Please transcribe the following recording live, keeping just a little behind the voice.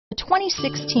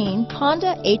2016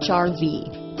 Honda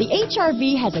HR-V. The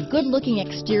HR-V has a good-looking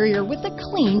exterior with a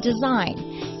clean design.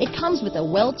 It comes with a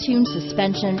well-tuned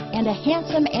suspension and a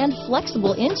handsome and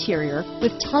flexible interior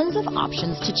with tons of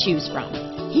options to choose from.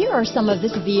 Here are some of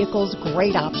this vehicle's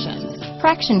great options: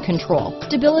 traction control,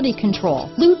 stability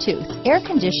control, Bluetooth, air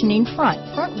conditioning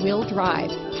front-wheel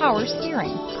drive, power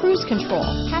steering, cruise control,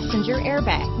 passenger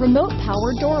airbag, remote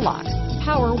power door locks,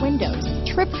 power windows,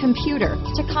 trip computer,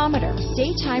 tachometer,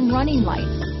 daytime running lights,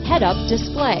 head-up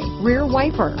display, rear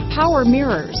wiper, power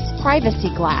mirrors, privacy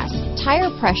glass,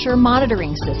 tire pressure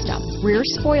monitoring system, rear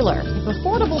spoiler. If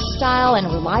affordable style and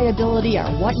reliability are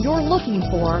what you're looking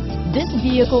for, this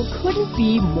vehicle couldn't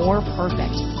be more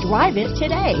perfect. Drive it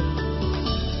today.